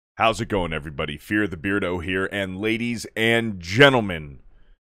How's it going, everybody? FearTheBeardo here, and ladies and gentlemen,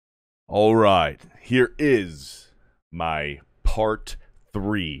 alright, here is my Part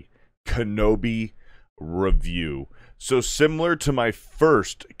 3 Kenobi review. So similar to my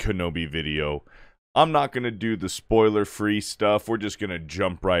first Kenobi video, I'm not going to do the spoiler-free stuff. We're just going to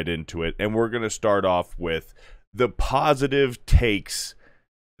jump right into it, and we're going to start off with the positive takes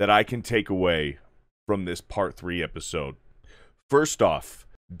that I can take away from this Part 3 episode. First off,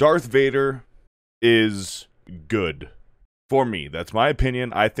 Darth Vader is good. For me, that's my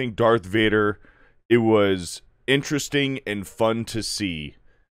opinion. I think Darth Vader, it was interesting and fun to see.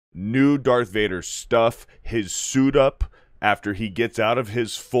 New Darth Vader stuff, his suit up after he gets out of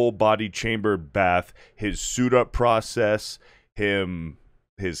his full body chamber bath, his suit up process,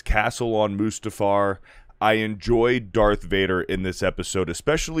 his castle on Mustafar. I enjoyed Darth Vader in this episode,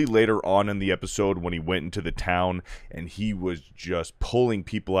 especially later on in the episode when he went into the town and he was just pulling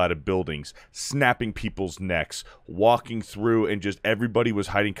people out of buildings, snapping people's necks, walking through, and just everybody was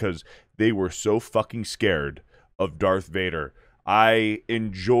hiding because they were so fucking scared of Darth Vader. I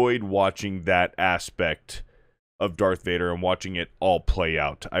enjoyed watching that aspect of Darth Vader and watching it all play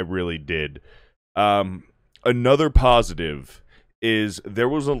out. I really did. Another positive is there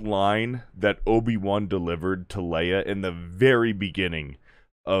was a line that Obi Wan delivered to Leia in the very beginning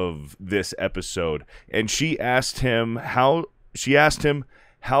of this episode, and she asked him how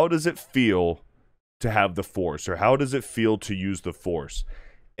does it feel to have the Force, or how does it feel to use the Force?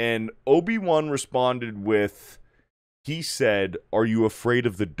 And Obi Wan responded with, he said, "Are you afraid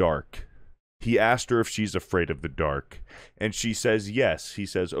of the dark?" He asked her if she's afraid of the dark, and she says yes. He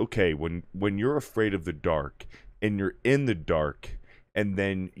says, okay, when you're afraid of the dark and you're in the dark and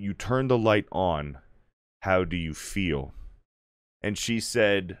then you turn the light on, how do you feel? And she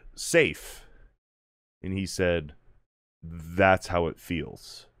said, safe. And he said, that's how it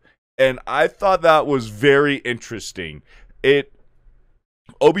feels. And I thought that was very interesting.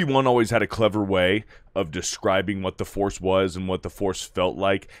 Obi-Wan always had a clever way of describing what the Force was and what the Force felt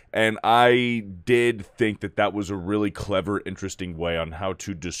like, and I did think that that was a really clever, interesting way on how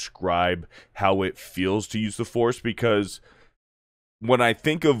to describe how it feels to use the Force, because when I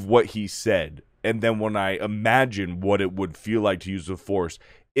think of what he said, and then when I imagine what it would feel like to use the Force,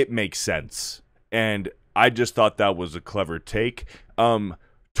 it makes sense, and I just thought that was a clever take.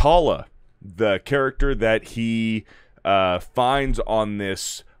 Tala, the character that he finds on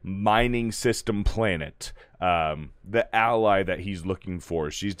this mining system planet, the ally that he's looking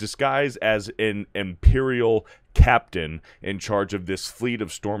for. She's disguised as an Imperial captain in charge of this fleet of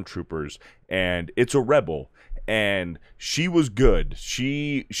stormtroopers, and it's a rebel. And she was good.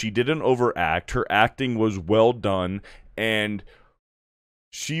 She didn't overact. Her acting was well done, and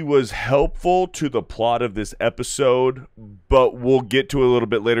she was helpful to the plot of this episode, but we'll get to a little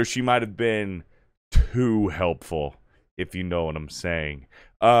bit later. She might have been too helpful, if you know what I'm saying.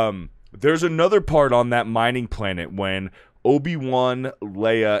 There's another part on that mining planet when Obi-Wan,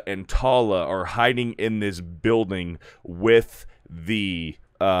 Leia, and Tala are hiding in this building with the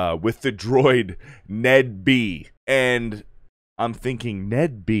droid Ned B. And I'm thinking,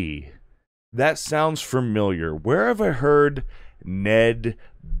 Ned B? That sounds familiar. Where have I heard Ned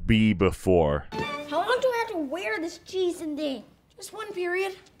B before? How long do I have to wear this cheese and thing? Just one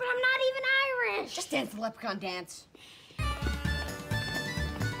period. But I'm not even Irish. Just dance the leprechaun dance.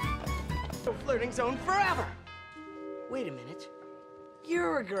 Flirting zone forever. Wait a minute.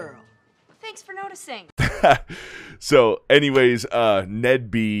 You're a girl. Thanks for noticing. So, anyways,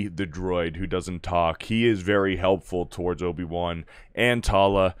 Ned B, the droid who doesn't talk, he is very helpful towards Obi-Wan and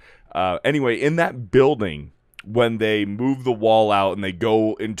Tala. Anyway, in that building, when they move the wall out and they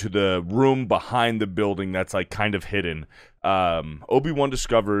go into the room behind the building that's like kind of hidden, Obi-Wan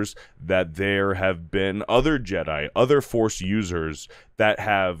discovers that there have been other Jedi, other Force users that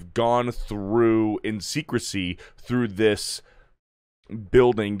have gone through in secrecy through this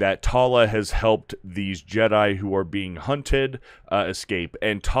building that Tala has helped these Jedi who are being hunted escape.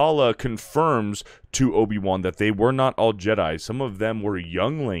 And Tala confirms to Obi-Wan that they were not all Jedi. Some of them were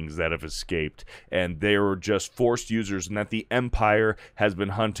younglings that have escaped, and they were just Force users, and that the Empire has been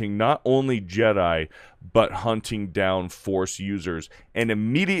hunting not only Jedi, but hunting down Force users. And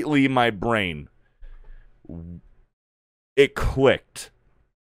immediately my brain, it clicked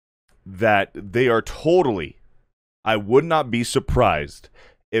that they are totally, I would not be surprised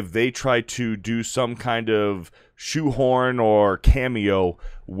if they try to do some kind of shoehorn or cameo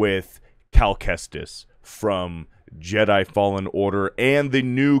with Cal Kestis from Jedi Fallen Order and the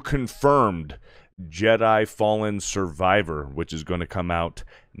new confirmed Jedi Fallen Survivor, which is going to come out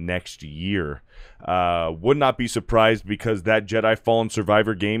next year. Would not be surprised because that Jedi Fallen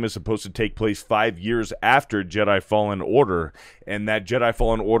Survivor game is supposed to take place 5 years after Jedi Fallen Order, and that Jedi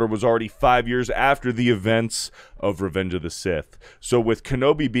Fallen Order was already 5 years after the events of Revenge of the Sith. So with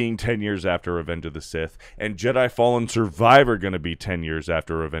Kenobi being 10 years after Revenge of the Sith, and Jedi Fallen Survivor going to be 10 years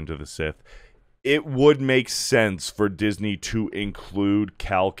after Revenge of the Sith, it would make sense for Disney to include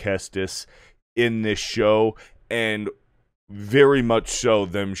Cal Kestis in this show, and very much so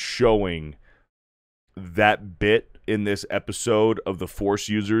them showing that bit in this episode of the Force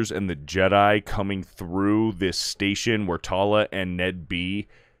users and the Jedi coming through this station where Tala and Ned B,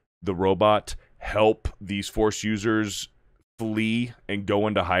 the robot, help these Force users flee and go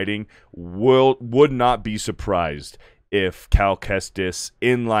into hiding. Would not be surprised if Cal Kestis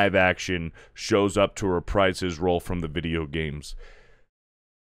in live action shows up to reprise his role from the video games.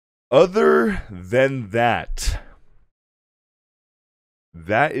 Other than that,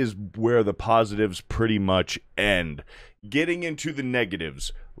 that is where the positives pretty much end. Getting into the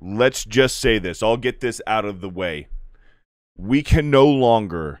negatives, let's just say this. I'll get this out of the way. We can no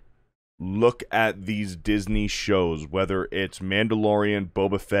longer look at these Disney shows, whether it's Mandalorian,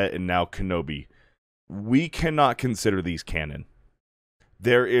 Boba Fett, and now Kenobi. We cannot consider these canon.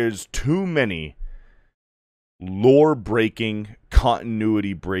 There is too many lore-breaking,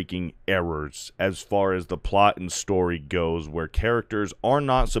 continuity-breaking errors as far as the plot and story goes, where characters are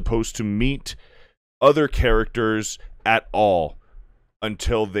not supposed to meet other characters at all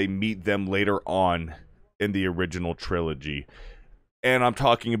until they meet them later on in the original trilogy. And I'm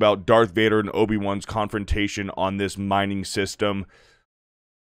talking about Darth Vader and Obi-Wan's confrontation on this mining system.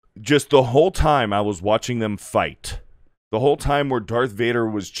 Just the whole time I was watching them fight, the whole time where Darth Vader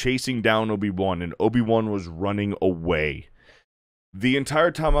was chasing down Obi-Wan and Obi-Wan was running away, the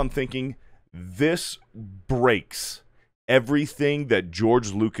entire time I'm thinking, this breaks everything that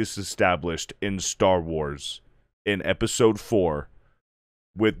George Lucas established in Star Wars in Episode 4,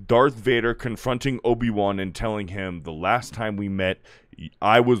 with Darth Vader confronting Obi-Wan and telling him, the last time we met,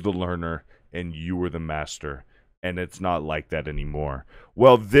 I was the learner and you were the master. And it's not like that anymore.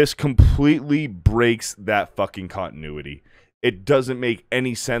 Well, this completely breaks that fucking continuity. It doesn't make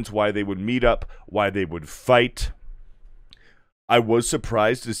any sense why they would meet up, why they would fight. I was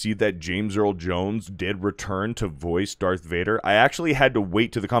surprised to see that James Earl Jones did return to voice Darth Vader. I actually had to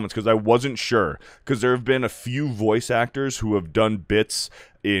wait to the comments because I wasn't sure. Because there have been a few voice actors who have done bits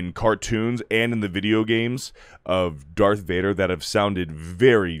in cartoons and in the video games of Darth Vader that have sounded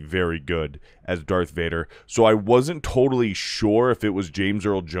very, very good as Darth Vader. So I wasn't totally sure if it was James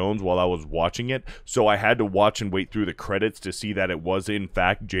Earl Jones while I was watching it. So I had to watch and wait through the credits to see that it was in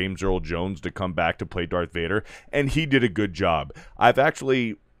fact James Earl Jones to come back to play Darth Vader. And he did a good job. I've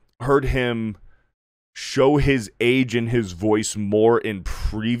actually heard him show his age and his voice more in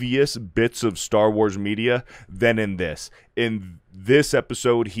previous bits of Star Wars media than in this. In this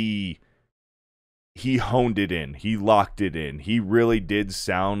episode, he honed it in. He locked it in. He really did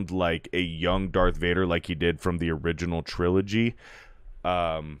sound like a young Darth Vader like he did from the original trilogy.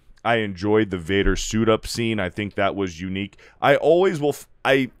 I enjoyed the Vader suit-up scene. I think that was unique. I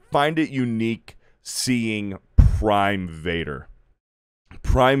find it unique seeing Prime Vader.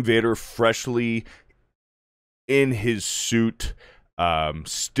 Prime Vader freshly in his suit,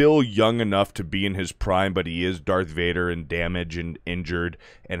 still young enough to be in his prime, but he is Darth Vader and damaged and injured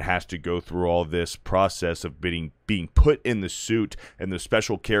and has to go through all this process of being put in the suit and the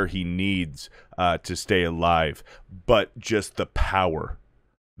special care he needs to stay alive. But just the power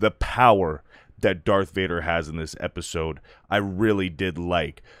that Darth Vader has in this episode, I really did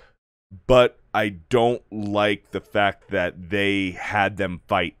like. But I don't like the fact that they had them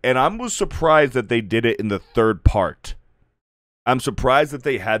fight. And I was surprised that they did it in the third part. I'm surprised that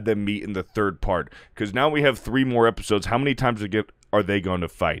they had them meet in the third part. Because now we have 3 more episodes. How many times are they going to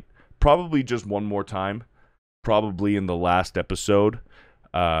fight? Probably just one more time. Probably in the last episode.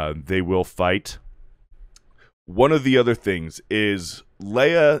 They will fight. One of the other things is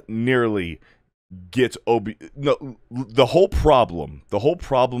Leia nearly gets the whole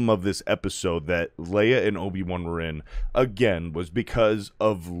problem of this episode that Leia and Obi-Wan were in, again, was because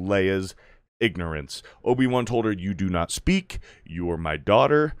of Leia's ignorance. Obi-Wan told her, you do not speak, you are my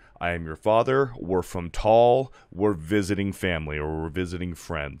daughter, I am your father, we're from Tal, we're visiting family, or we're visiting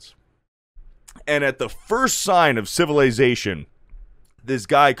friends. And at the first sign of civilization, this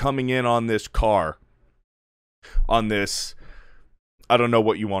guy coming in on this car, on this, I don't know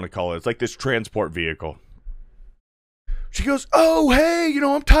what you want to call it. It's like this transport vehicle. she goes, oh, hey,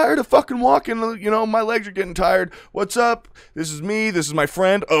 I'm tired of fucking walking. My legs are getting tired. What's up? This is me. This is my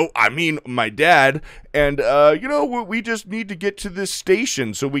friend. Oh, I mean, my dad. And, we just need to get to this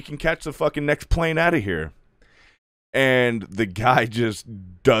station so we can catch the fucking next plane out of here. And the guy just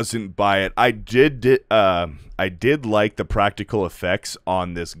doesn't buy it. I did like the practical effects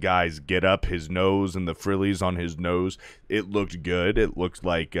on this guy's getup, his nose and the frillies on his nose. It looked good. It looked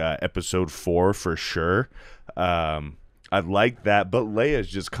like episode 4 for sure. I like that, but Leia's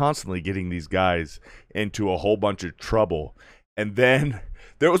just constantly getting these guys into a whole bunch of trouble. And then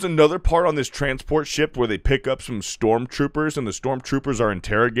there was another part on this transport ship where they pick up some stormtroopers, and the stormtroopers are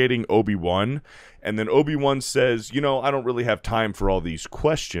interrogating Obi-Wan. And then Obi-Wan says, I don't really have time for all these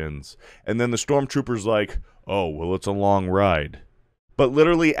questions. And then the stormtrooper's like, oh, well, it's a long ride. But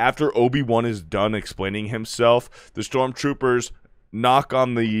literally after Obi-Wan is done explaining himself, the stormtroopers knock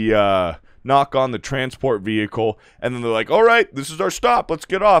on the transport vehicle, and then they're like, all right, this is our stop. Let's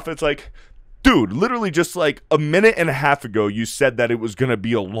get off. It's like, dude, literally just like a minute and a half ago, you said that it was going to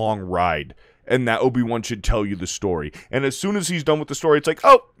be a long ride and that Obi-Wan should tell you the story. And as soon as he's done with the story, it's like,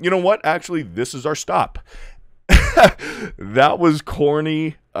 oh, you know what? Actually, this is our stop. That was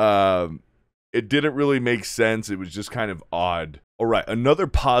corny. It didn't really make sense. It was just kind of odd. All right, another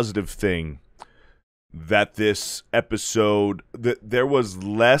positive thing that this episode, that there was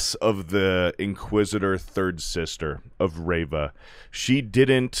less of the Inquisitor third sister of Reva. She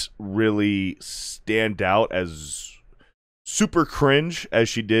didn't really stand out as super cringe as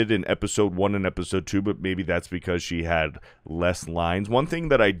she did in episode 1 and episode 2, but maybe that's because she had less lines. One thing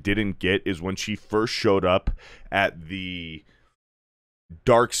that I didn't get is when she first showed up at the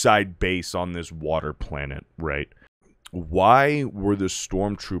dark side base on this water planet, right? Why were the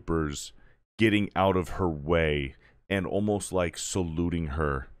stormtroopers getting out of her way and almost like saluting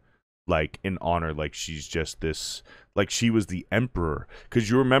her like in honor, like she's just this, like she was the Emperor? Because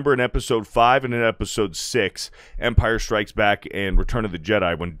you remember in episode 5 and in episode 6, Empire Strikes Back and Return of the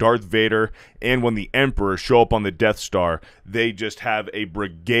Jedi, when Darth Vader and when the Emperor show up on the Death Star, they just have a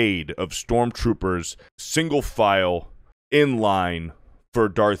brigade of stormtroopers single file in line for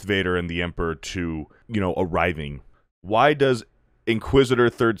Darth Vader and the Emperor to, arriving. Why does Inquisitor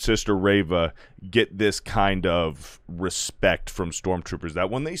third sister Reva get this kind of respect from stormtroopers, that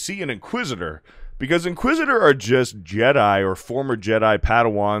when they see an Inquisitor, because Inquisitor are just Jedi or former Jedi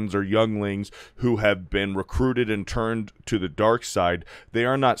Padawans or younglings who have been recruited and turned to the dark side, they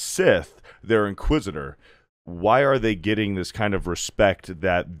are not Sith, they're Inquisitor. Why are they getting this kind of respect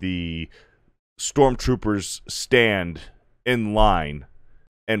that the stormtroopers stand in line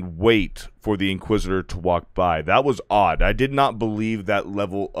and wait for the Inquisitor to walk by? That was odd. I did not believe that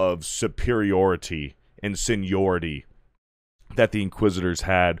level of superiority and seniority that the Inquisitors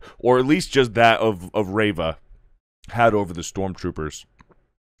had, or at least just that of Reva had over the stormtroopers.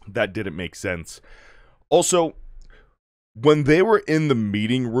 That didn't make sense. Also, when they were in the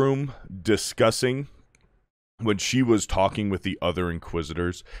meeting room discussing, when she was talking with the other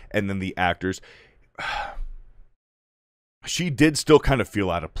Inquisitors and then the actors, she did still kind of feel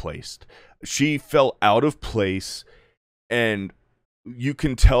out of place. She felt out of place, and you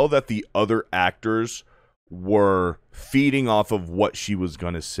can tell that the other actors were feeding off of what she was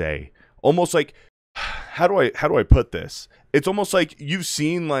going to say. Almost like, how do I put this? It's almost like you've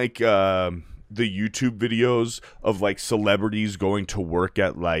seen like the YouTube videos of like celebrities going to work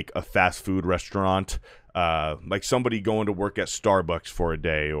at like a fast food restaurant. Like somebody going to work at Starbucks for a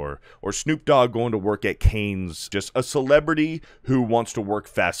day, or Snoop Dogg going to work at Cane's, just a celebrity who wants to work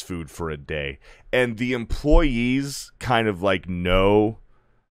fast food for a day. And the employees kind of like know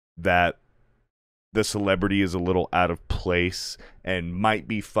that the celebrity is a little out of place and might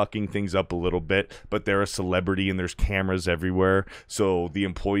be fucking things up a little bit, but they're a celebrity and there's cameras everywhere, so the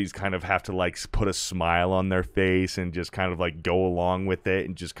employees kind of have to like put a smile on their face and just kind of like go along with it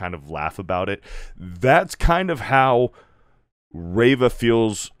and just kind of laugh about it. That's kind of how Reva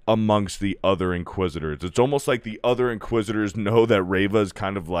feels amongst the other Inquisitors. It's almost like the other Inquisitors know that Reva is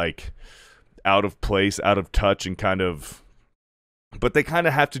kind of like out of place, out of touch, and kind of, but they kind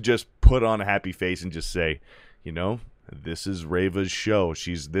of have to just put on a happy face and just say, this is Reva's show.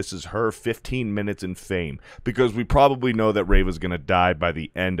 This is her 15 minutes in fame, because we probably know that Reva's going to die by the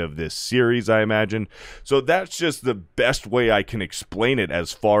end of this series, I imagine. So that's just the best way I can explain it,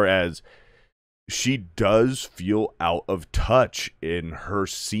 as far as she does feel out of touch in her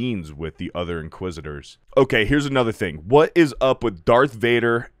scenes with the other Inquisitors. Okay, here's another thing. What is up with Darth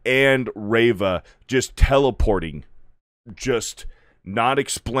Vader and Reva just teleporting? Just not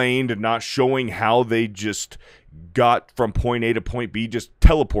explained and not showing how they just got from point A to point B, just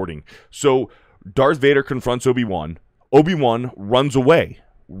teleporting. So Darth Vader confronts Obi-Wan. Obi-Wan runs away.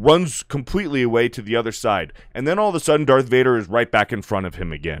 Runs completely away to the other side. And then all of a sudden, Darth Vader is right back in front of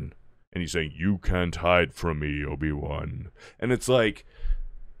him again. And he's saying, "You can't hide from me, Obi-Wan." And it's like,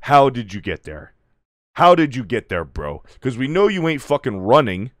 how did you get there? How did you get there, bro? Because we know you ain't fucking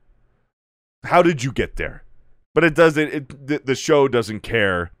running. How did you get there? But it doesn't, the show doesn't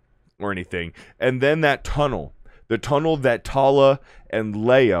care or anything. And then that tunnel. The tunnel that Tala and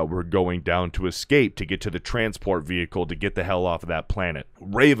Leia were going down to escape to get to the transport vehicle to get the hell off of that planet.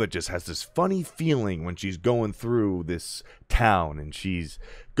 Reva just has this funny feeling when she's going through this town and she's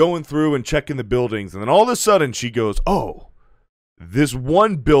going through and checking the buildings. And then all of a sudden she goes, "Oh, this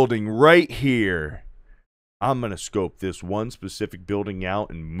one building right here. I'm going to scope this one specific building out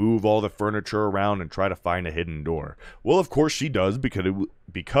and move all the furniture around and try to find a hidden door." Well, of course she does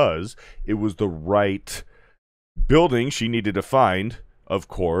because it was the right building she needed to find, of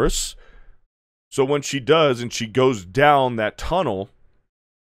course. So when she does and she goes down that tunnel,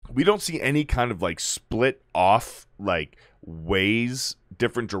 we don't see any kind of like split off like ways,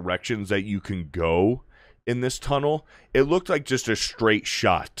 different directions that you can go in this tunnel. It looked like just a straight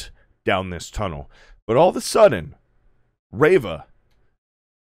shot down this tunnel. But all of a sudden, Reva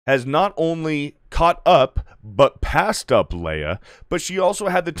has not only caught up, but passed up Leia, but she also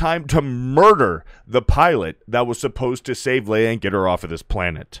had the time to murder the pilot that was supposed to save Leia and get her off of this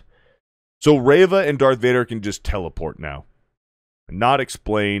planet. So Reva and Darth Vader can just teleport now. Not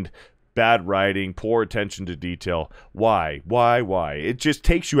explained, bad writing, poor attention to detail. Why? It just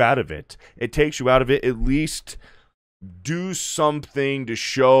takes you out of it. It takes you out of it. At least do something to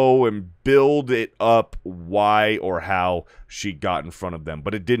show and build it up why or how she got in front of them.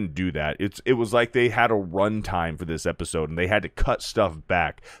 But it didn't do that. It was like they had a runtime for this episode and they had to cut stuff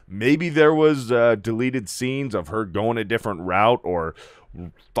back. Maybe there was deleted scenes of her going a different route or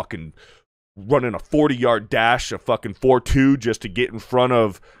fucking running a 40-yard dash, a fucking 4-2 just to get in front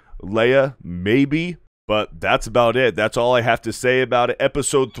of Leia. Maybe. But that's about it. That's all I have to say about it.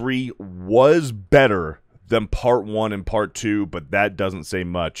 Episode 3 was better than part 1 and part 2, but that doesn't say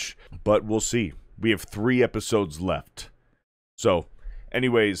much. But we'll see. We have 3 episodes left. So,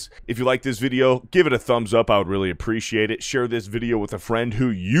 anyways, if you like this video, give it a thumbs up. I would really appreciate it. Share this video with a friend who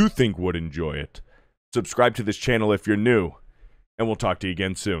you think would enjoy it. Subscribe to this channel if you're new. And we'll talk to you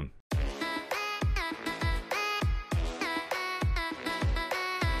again soon.